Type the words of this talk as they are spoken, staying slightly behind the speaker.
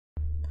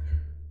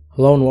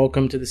Hello and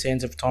welcome to the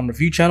Sands of Time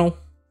review channel.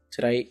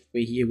 Today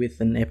we're here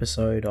with an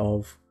episode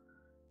of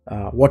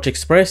Watch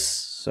Express.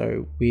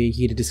 So we're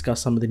here to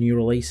discuss some of the new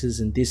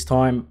releases, and this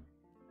time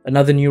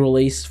another new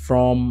release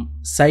from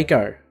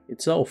Seiko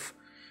itself.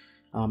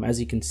 As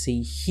you can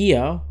see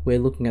here, we're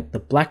looking at the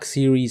Black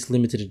Series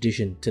limited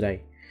edition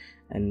today,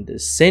 and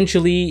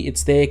essentially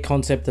it's their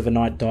concept of a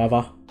night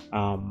diver.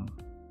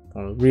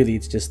 Really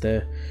it's just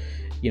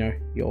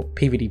your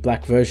PVD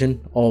black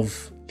version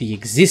of the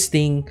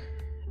existing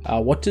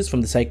watches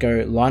from the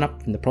Seiko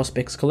lineup from the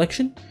Prospects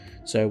collection.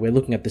 So we're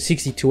looking at the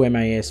 62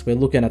 MAS, we're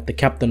looking at the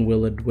Captain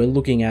Willard, we're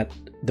looking at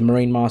the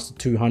Marine Master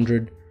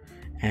 200,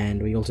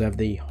 and we also have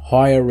the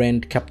higher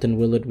end Captain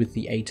Willard with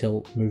the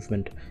ATEL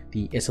movement,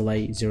 the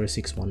SLA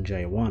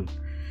 061J1.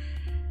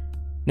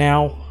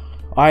 Now,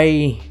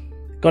 I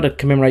got to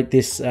commemorate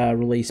this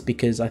release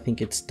because I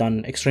think it's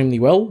done extremely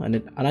well,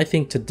 and I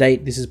think to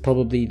date this is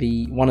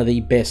probably one of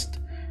the best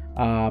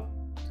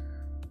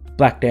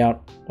blacked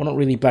out, or not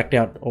really blacked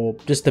out, or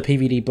just the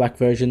PVD black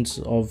versions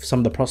of some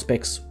of the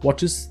Prospects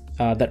watches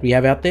that we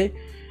have out there.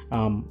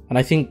 And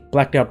I think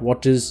blacked out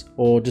watches,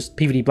 or just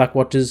PVD black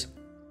watches,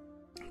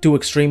 do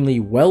extremely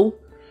well,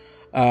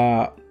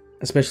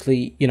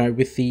 especially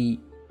with the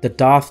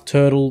Darth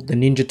Turtle, the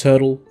Ninja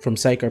Turtle from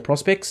Seiko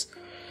Prospects.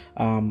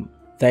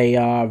 They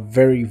are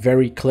very,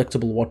 very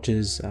collectible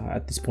watches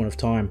at this point of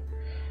time.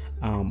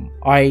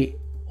 I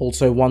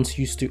also once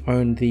used to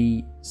own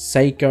the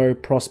Seiko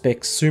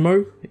Prospects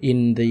Sumo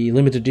in the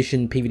limited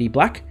edition PVD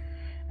black,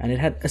 and it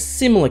had a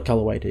similar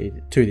colorway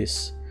to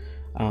this.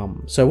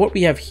 So what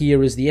we have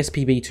here is the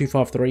SPB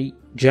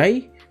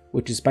 253J,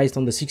 which is based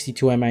on the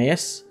 62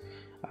 MAS,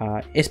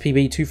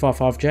 SPB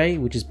 255J,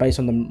 which is based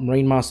on the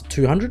Marine Master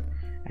 200,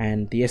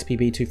 and the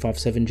SPB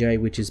 257J,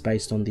 which is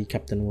based on the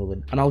Captain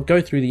Willard. And I'll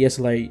go through the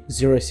SLA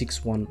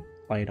 061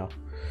 later.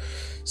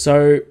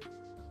 So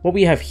what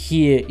we have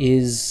here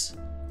is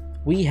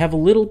we have a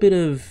little bit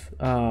of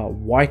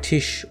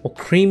whitish or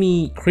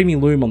creamy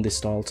lume on this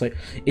style. So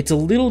it's a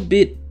little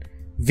bit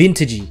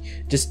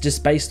vintagey,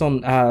 just based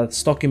on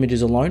stock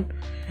images alone.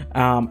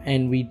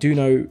 And we do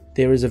know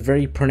there is a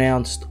very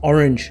pronounced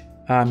orange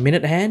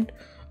minute hand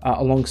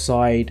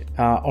alongside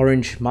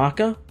orange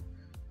marker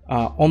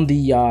on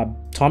the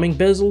timing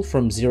bezel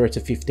from 0 to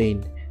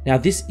 15. Now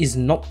this is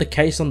not the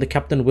case on the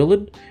Captain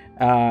Willard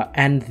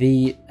and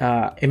the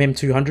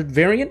MM200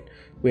 variant,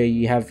 where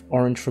you have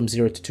orange from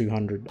 0 to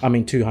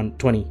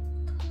 220.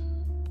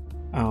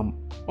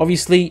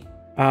 Obviously,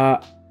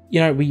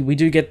 we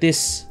do get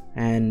this,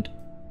 and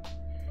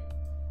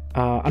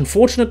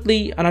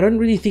unfortunately, and I don't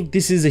really think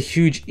this is a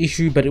huge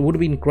issue, but it would have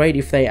been great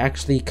if they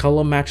actually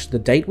color matched the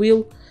date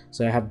wheel.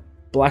 So have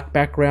black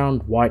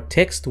background, white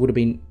text would have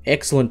been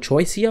excellent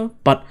choice here.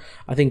 But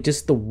I think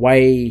just the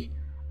way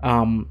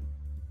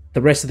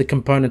the rest of the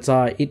components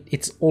are,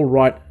 it's all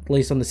right, at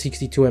least on the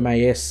 62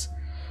 MAS.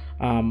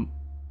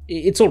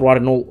 It's all right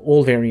in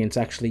all variants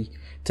actually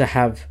to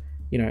have,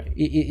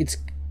 it's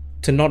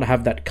to not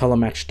have that color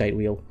match date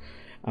wheel.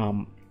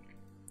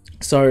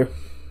 So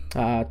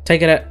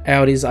take it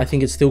how it is, I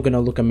think it's still going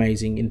to look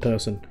amazing in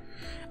person.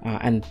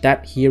 And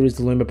that here is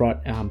the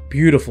Lumibright,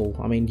 beautiful.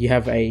 I mean, you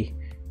have a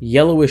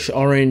yellowish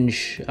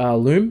orange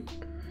lume,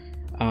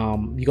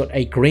 you got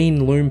a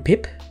green lume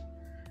pip,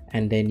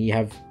 and then you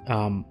have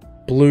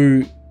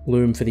blue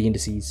lume for the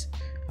indices.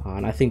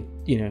 And I think,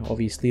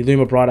 obviously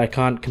Lumibright, I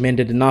can't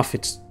commend it enough.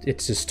 It's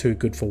just too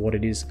good for what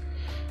it is.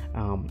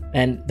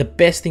 And the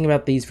best thing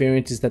about these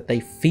variants is that they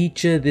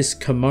feature this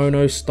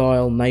kimono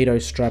style NATO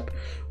strap,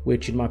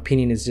 which in my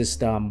opinion is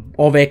just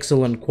of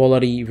excellent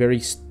quality,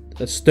 very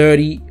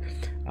sturdy,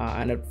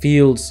 and it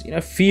feels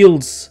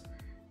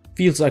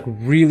like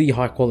really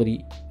high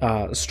quality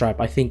strap.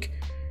 I think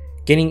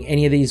getting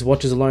any of these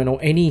watches alone, or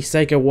any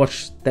Seiko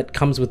watch that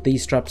comes with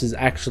these straps, is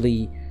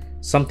actually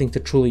something to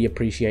truly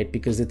appreciate,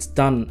 because it's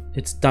done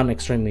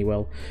extremely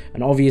well.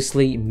 And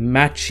obviously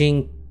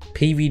matching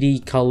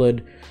PVD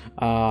colored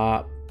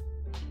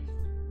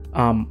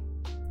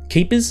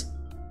keepers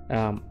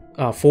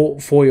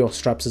for your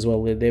straps as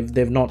well.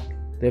 They've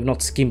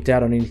not skimped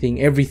out on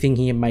anything. Everything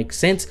here makes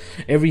sense.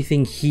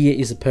 Everything here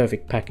is a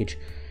perfect package.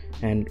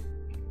 And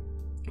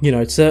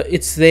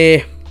it's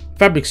their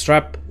fabric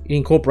strap. It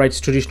incorporates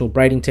traditional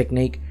braiding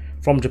technique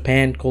from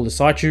Japan called the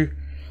Saichu.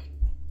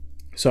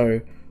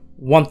 So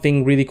one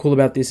thing really cool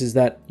about this is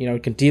that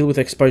it can deal with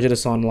exposure to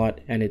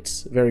sunlight, and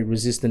it's very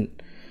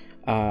resistant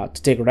to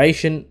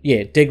degradation.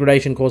 Yeah,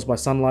 degradation caused by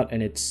sunlight,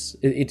 and it's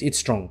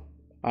strong.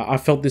 I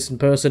felt this in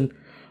person.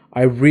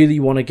 I really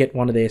want to get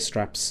one of their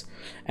straps,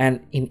 and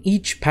in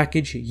each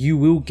package you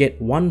will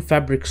get one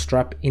fabric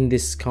strap in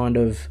this kind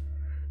of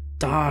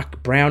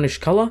dark brownish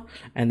color,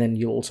 and then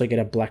you'll also get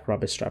a black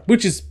rubber strap,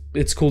 which is,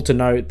 it's cool to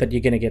know that you're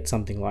going to get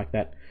something like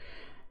that.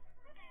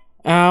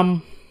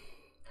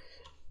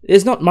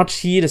 There's not much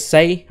here to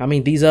say. I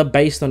mean, these are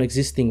based on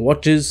existing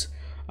watches.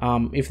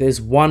 If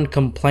there's one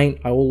complaint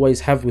I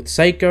always have with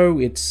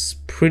Seiko, it's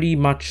pretty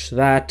much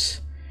that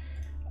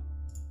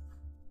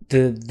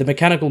the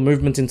mechanical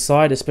movements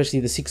inside, especially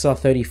the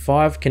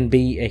 6R35, can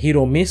be a hit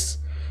or miss.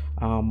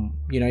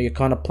 You know, you're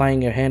kind of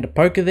playing a hand of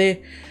poker there,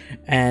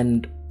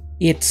 and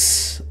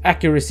its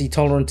accuracy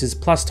tolerance is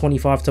plus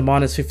 25 to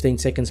minus 15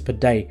 seconds per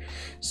day.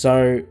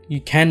 So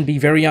you can be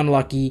very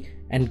unlucky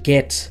and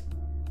get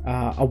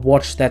a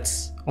watch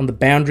that's on the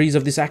boundaries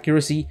of this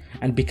accuracy,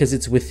 and because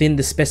it's within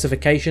the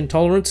specification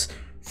tolerance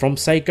from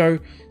Seiko,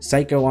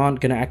 Seiko aren't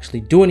going to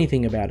actually do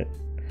anything about it.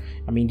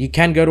 I mean, you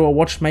can go to a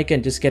watchmaker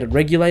and just get it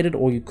regulated,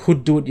 or you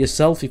could do it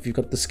yourself if you've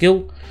got the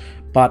skill.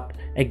 But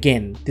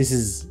again,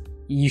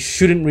 you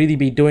shouldn't really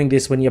be doing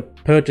this when you're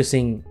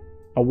purchasing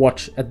a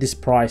watch at this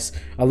price,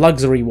 a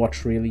luxury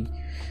watch really.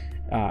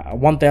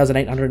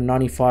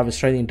 1,895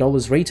 Australian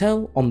dollars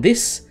retail on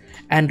this,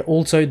 and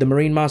also the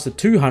Marine Master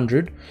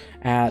 200.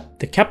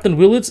 The Captain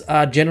Willards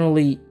are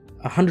generally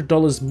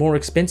 $100 more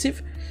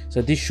expensive,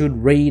 so this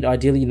should read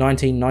ideally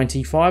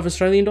 1995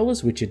 Australian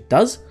dollars, which it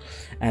does,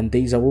 and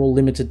these are all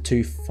limited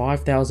to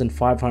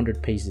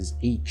 5,500 pieces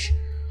each.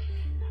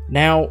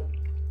 Now,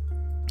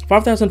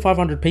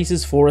 5,500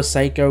 pieces for a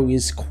Seiko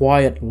is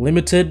quite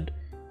limited,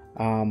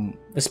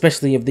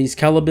 especially of these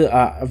caliber,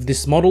 of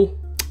this model.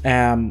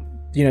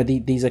 You know,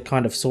 these are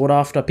kind of sought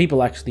after.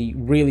 People actually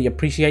really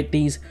appreciate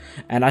these,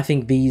 and I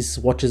think these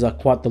watches are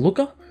quite the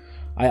looker.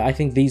 I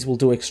think these will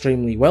do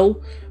extremely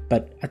well,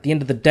 but at the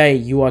end of the day,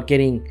 you are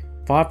getting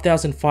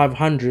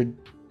 5,500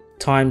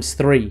 times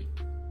 3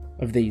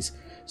 of these.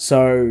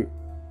 So,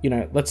 you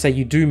know, let's say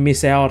you do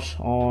miss out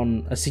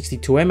on a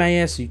 62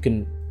 MAS, you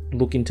can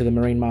look into the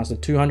Marine Master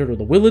 200 or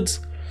the Willards.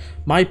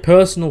 My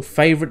personal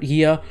favorite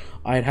here,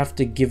 I'd have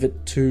to give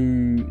it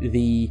to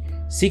the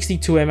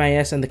 62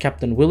 MAS and the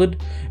Captain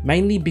Willard,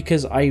 mainly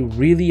because I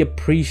really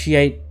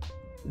appreciate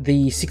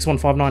the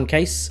 6159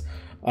 case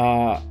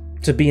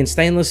to be in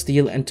stainless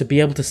steel and to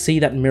be able to see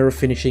that mirror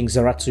finishing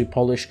Zaratsu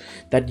polish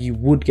that you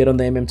would get on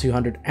the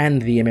MM200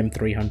 and the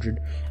MM300.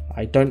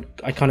 I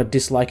kind of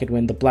dislike it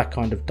when the black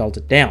kind of dulls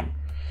it down.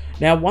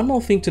 Now, one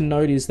more thing to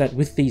note is that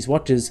with these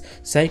watches,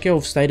 Seiko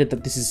have stated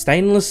that this is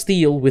stainless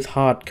steel with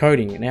hard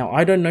coating. Now,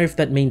 I don't know if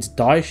that means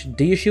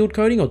DIA-shield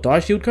coating or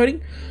dye-shield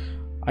coating.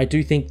 I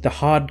do think the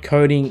hard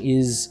coating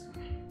is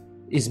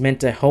meant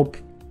to help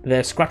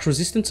the scratch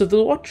resistance of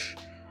the watch,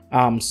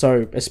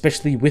 so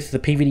especially with the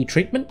PVD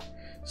treatment.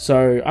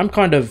 So I'm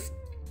kind of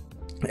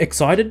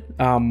excited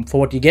for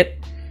what you get.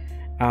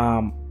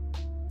 And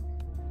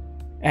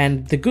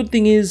the good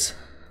thing is,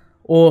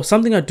 or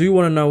something I do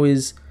want to know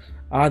is,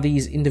 are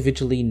these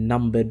individually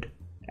numbered?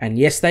 And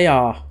yes, they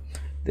are.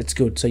 That's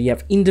good. So you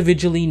have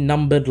individually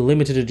numbered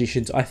limited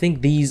editions. I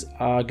think these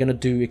are going to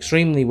do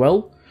extremely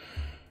well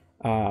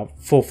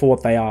for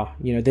what they are.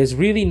 You know, there's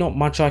really not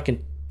much I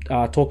can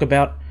talk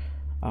about.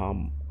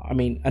 I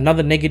mean,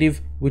 another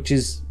negative, which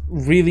is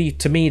really,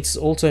 to me, it's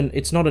not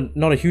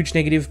a huge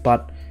negative,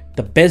 but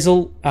the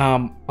bezel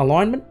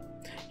alignment.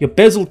 Your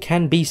bezel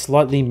can be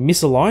slightly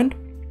misaligned.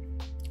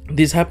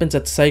 This happens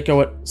at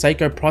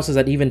Seiko prices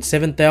at even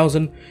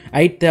 7,000,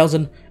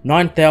 8,000,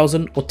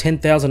 9,000 or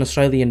 10,000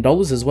 Australian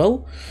dollars as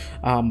well.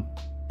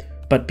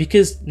 But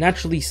because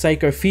naturally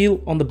Seiko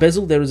feel on the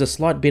bezel there is a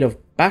slight bit of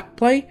back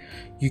play,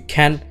 you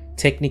can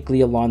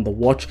technically align the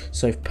watch.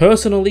 So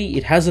personally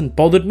it hasn't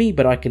bothered me,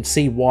 but I can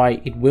see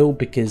why it will,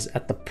 because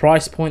at the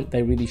price point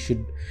they really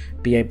should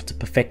be able to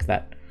perfect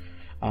that.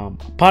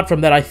 Apart from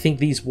that, I think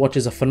these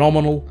watches are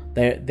phenomenal.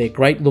 They're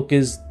great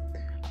lookers.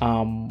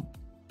 You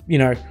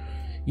know,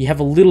 you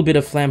have a little bit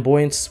of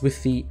flamboyance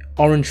with the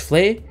orange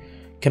flare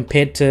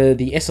compared to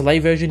the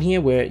SLA version here,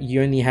 where you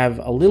only have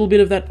a little bit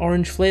of that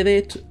orange flare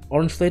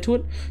to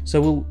it. So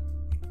we'll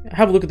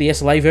have a look at the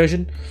SLA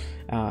version.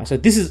 So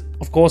this is,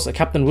 of course, a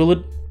Captain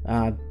Willard.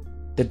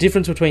 The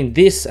difference between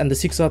this and the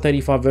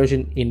 6R35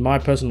 version, in my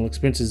personal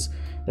experience, is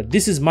that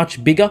this is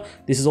much bigger.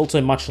 This is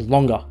also much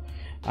longer.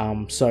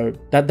 So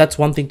that's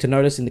one thing to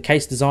notice in the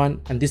case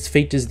design. And this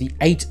features the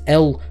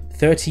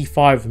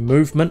 8L35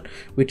 movement,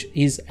 which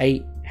is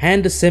a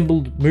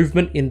hand-assembled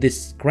movement in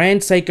this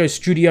Grand Seiko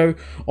studio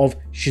of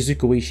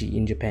Shizukuishi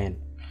in Japan.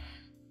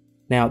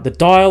 Now, the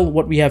dial,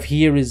 what we have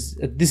here is,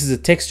 this is a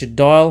textured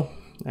dial,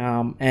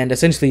 and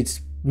essentially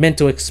it's meant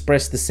to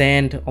express the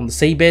sand on the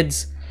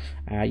seabeds.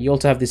 You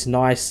also have this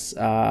nice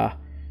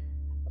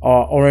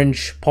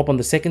orange pop on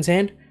the second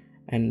hand,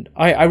 and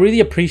I really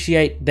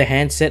appreciate the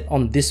handset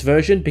on this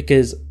version,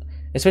 because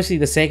especially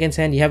the second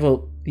hand, you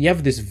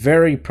have this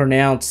very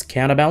pronounced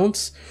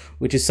counterbalance,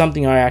 which is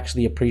something I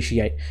actually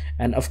appreciate.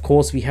 And of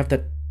course, we have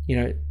that, you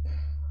know,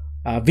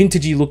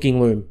 vintagey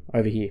looking loom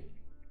over here.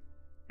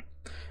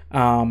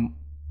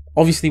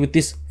 Obviously, with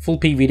this full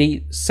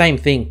PVD, same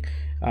thing.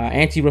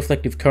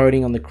 Anti-reflective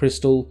coating on the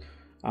crystal.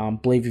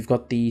 Believe you've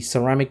got the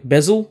ceramic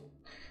bezel.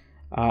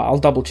 I'll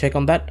double check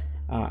on that.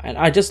 And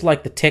I just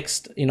like the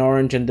text in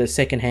orange and the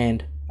second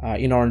hand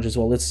in orange as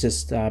well. It's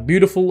just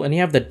beautiful. And you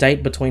have the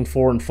date between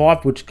 4 and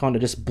 5, which kind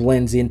of just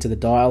blends into the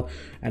dial.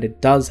 And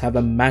it does have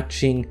a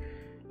matching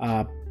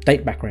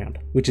date background,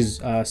 which is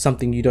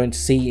something you don't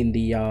see in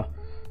the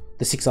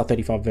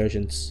 6R35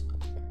 versions.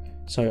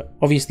 So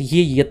obviously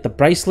here you get the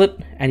bracelet,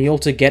 and you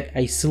also get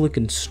a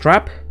silicone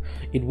strap.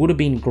 It would have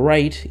been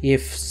great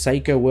if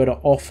Seiko were to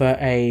offer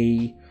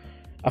a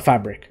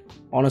fabric.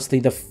 honestly,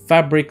 the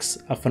fabric's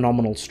a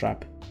phenomenal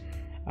strap.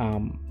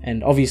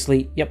 And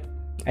obviously, yep,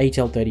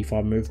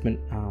 ATEL35 movement.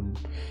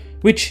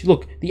 Which,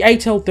 look, the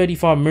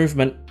ATEL35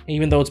 movement,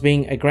 even though it's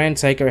being a Grand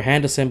Seiko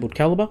hand-assembled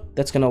caliber,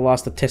 that's going to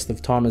last the test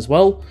of time as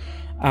well.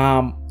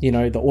 You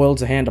know, the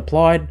oils are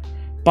hand-applied,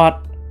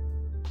 but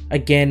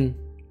again,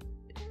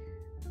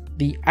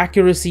 the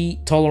accuracy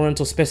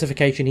tolerance or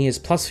specification here is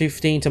plus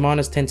 15 to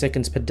minus 10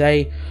 seconds per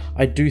day.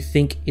 I do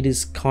think it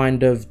is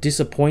kind of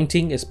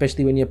disappointing,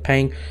 especially when you're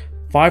paying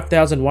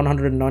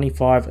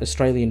 5,195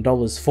 Australian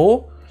dollars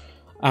for.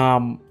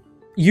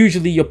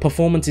 Usually your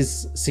performance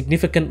is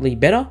significantly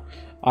better.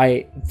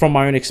 From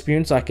my own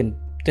experience, I can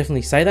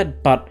definitely say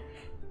that, but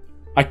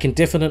I can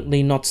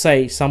definitely not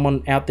say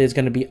someone out there is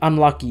going to be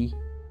unlucky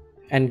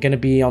and going to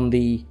be on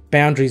the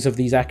boundaries of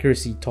these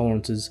accuracy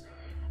tolerances,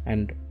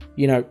 and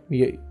you know,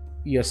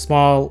 your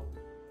smile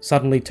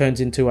suddenly turns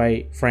into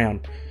a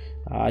frown.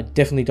 I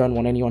definitely don't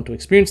want anyone to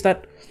experience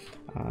that,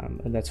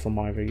 and that's from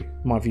my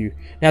view.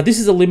 Now, this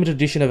is a limited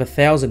edition of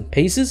 1,000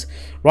 pieces,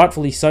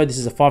 rightfully so. This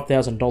is a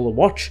 $5,000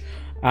 watch.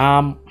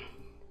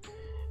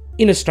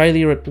 In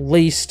Australia, at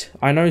least,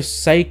 I know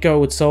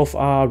Seiko itself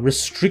are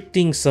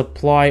restricting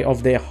supply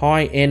of their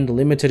high-end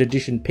limited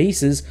edition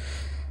pieces,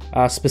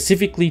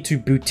 specifically to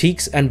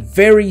boutiques and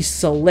very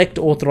select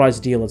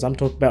authorized dealers. I'm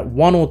talking about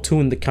 1 or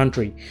 2 in the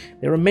country.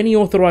 There are many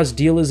authorized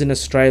dealers in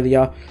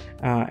Australia,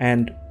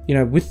 and you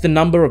know, with the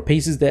number of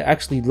pieces, they're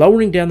actually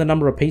lowering down the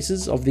number of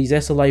pieces of these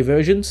SLA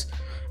versions,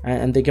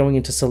 and they're going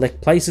into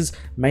select places,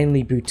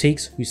 mainly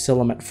boutiques who sell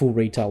them at full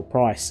retail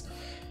price.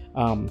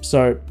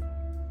 So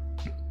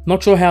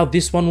not sure how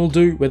this one will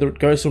do, whether it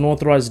goes to an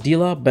authorized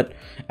dealer, but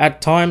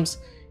at times,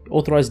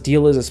 authorized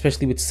dealers,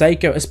 especially with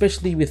Seiko,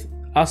 especially with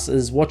us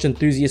as watch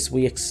enthusiasts,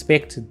 we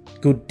expect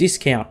good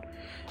discount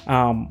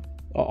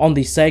on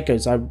these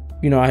Seikos.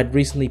 I had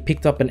recently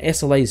picked up an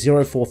SLA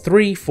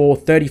 043 for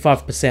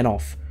 35%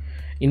 off.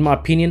 In my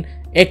opinion,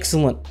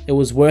 excellent. It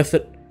was worth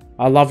it.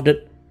 I loved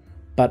it.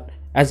 But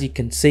as you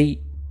can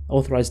see,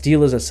 authorized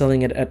dealers are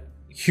selling it at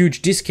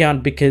huge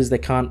discount because they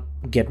can't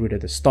get rid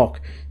of the stock.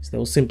 So there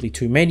was simply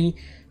too many.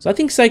 So I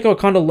think Seiko are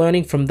kind of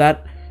learning from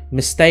that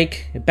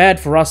mistake. Bad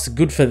for us,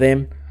 good for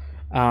them.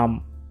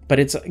 But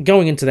it's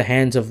going into the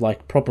hands of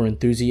like proper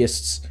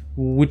enthusiasts,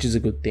 which is a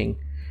good thing.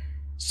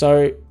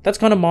 So that's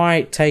kind of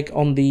my take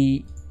on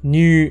the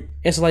new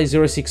SLA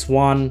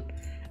 061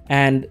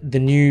 and the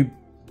new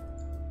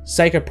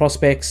Seiko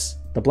Prospex,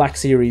 the Black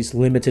Series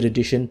limited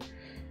edition.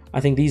 I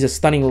think these are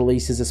stunning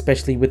releases,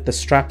 especially with the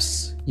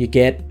straps you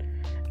get.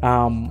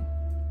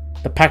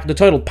 The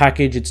total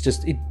package,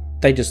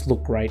 they just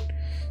look great.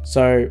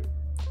 So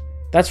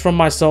that's from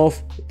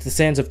myself. It's the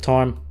sands of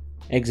time,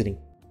 exiting.